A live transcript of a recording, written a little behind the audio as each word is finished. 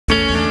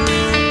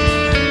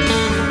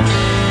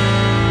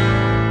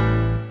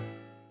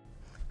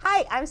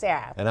I'm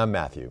Sarah. And I'm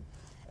Matthew.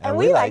 And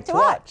we like to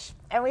watch.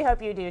 And we hope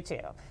you do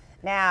too.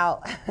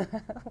 Now,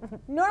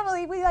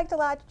 normally we like to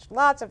watch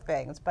lots of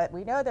things, but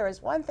we know there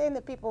was one thing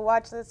that people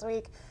watched this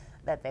week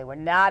that they were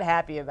not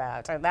happy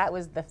about, and that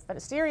was the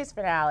series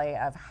finale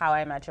of How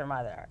I Met Your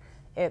Mother.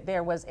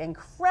 There was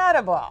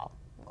incredible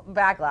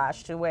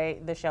backlash to the way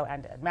the show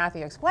ended.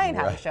 Matthew, explain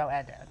how the show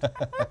ended.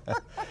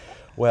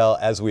 Well,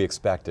 as we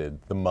expected,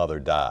 the mother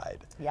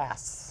died.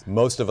 Yes.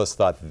 Most of us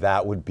thought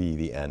that would be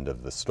the end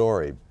of the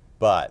story,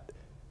 but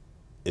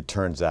it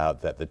turns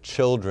out that the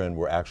children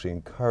were actually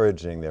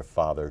encouraging their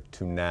father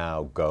to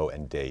now go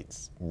and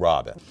date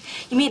Robin.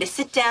 You mean to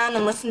sit down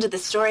and listen to the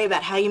story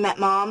about how you met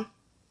Mom?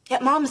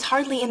 Yet Mom is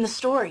hardly in the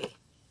story.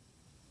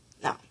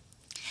 No.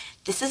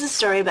 This is a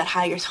story about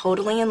how you're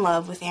totally in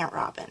love with Aunt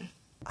Robin.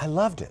 I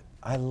loved it.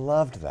 I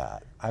loved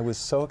that. I was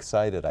so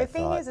excited. The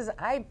thing is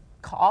I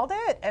called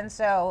it, and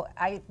so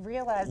I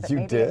realized that you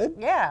maybe did?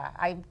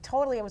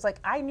 It was like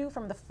I knew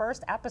from the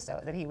first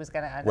episode that he was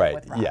going to end up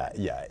with Robin.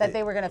 That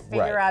they were going to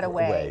figure out a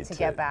way to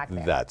get back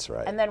there. That's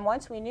right. And then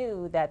once we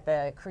knew that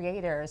the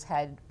creators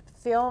had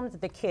filmed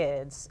the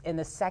kids in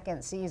the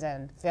second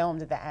season,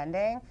 filmed the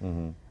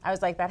ending, I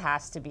was like, that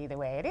has to be the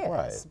way it is.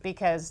 Right.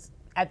 Because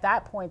at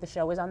that point, the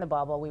show was on the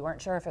bubble. We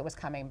weren't sure if it was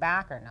coming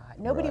back or not.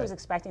 Nobody was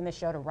expecting the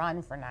show to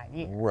run for 9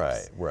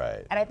 years.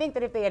 Right. And I think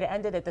that if they had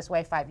ended it this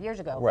way 5 years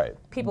ago,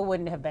 people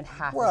wouldn't have been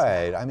half as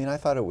mad. I mean, I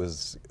thought it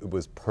was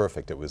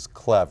perfect. It was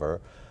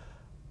clever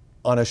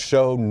on a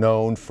show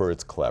known for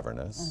its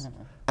cleverness.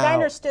 I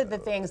understood the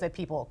things that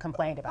people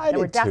complained about. There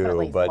were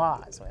definitely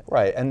flaws with it.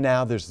 Right, and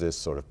now there's this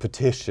sort of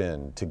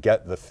petition to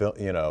get the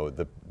filmmaker,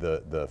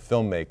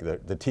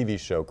 the TV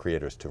show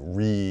creators to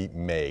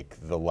remake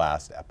the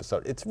last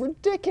episode. It's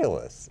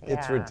ridiculous.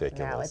 It's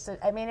ridiculous. No,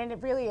 and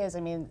it really is. I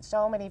mean,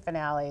 so many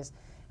finales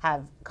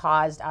have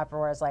caused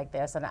uproars like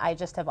this, and I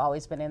just have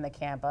always been in the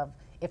camp of,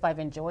 if I've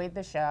enjoyed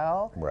the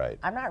show,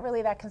 I'm not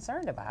really that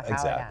concerned about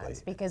how it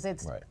ends, because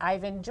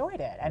I've enjoed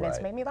it, and it's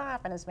made me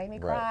laugh, and it's made me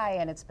cry,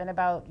 and it's been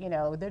about,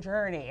 the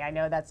journey. I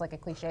know that's like a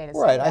cliche to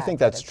say that, I think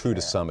that's true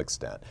to some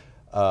extent.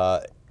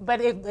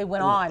 But it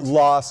went on.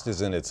 Lost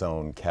is in its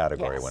own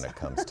category when it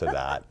comes to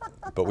that,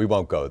 but we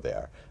won't go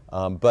there.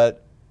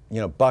 But,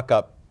 buck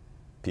up,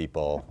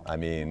 people. I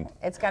mean,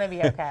 it's going to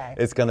be okay.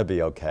 It's going to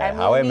be okay.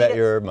 How I Met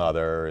Your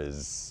Mother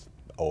is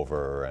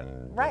over,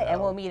 and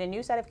and we'll meet a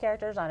new set of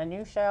characters on a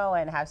new show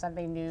and have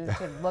something new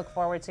to look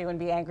forward to and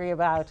be angry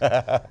about.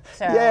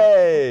 So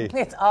Yay!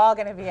 It's all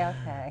going to be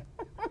okay.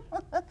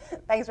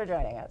 Thanks for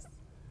joining us.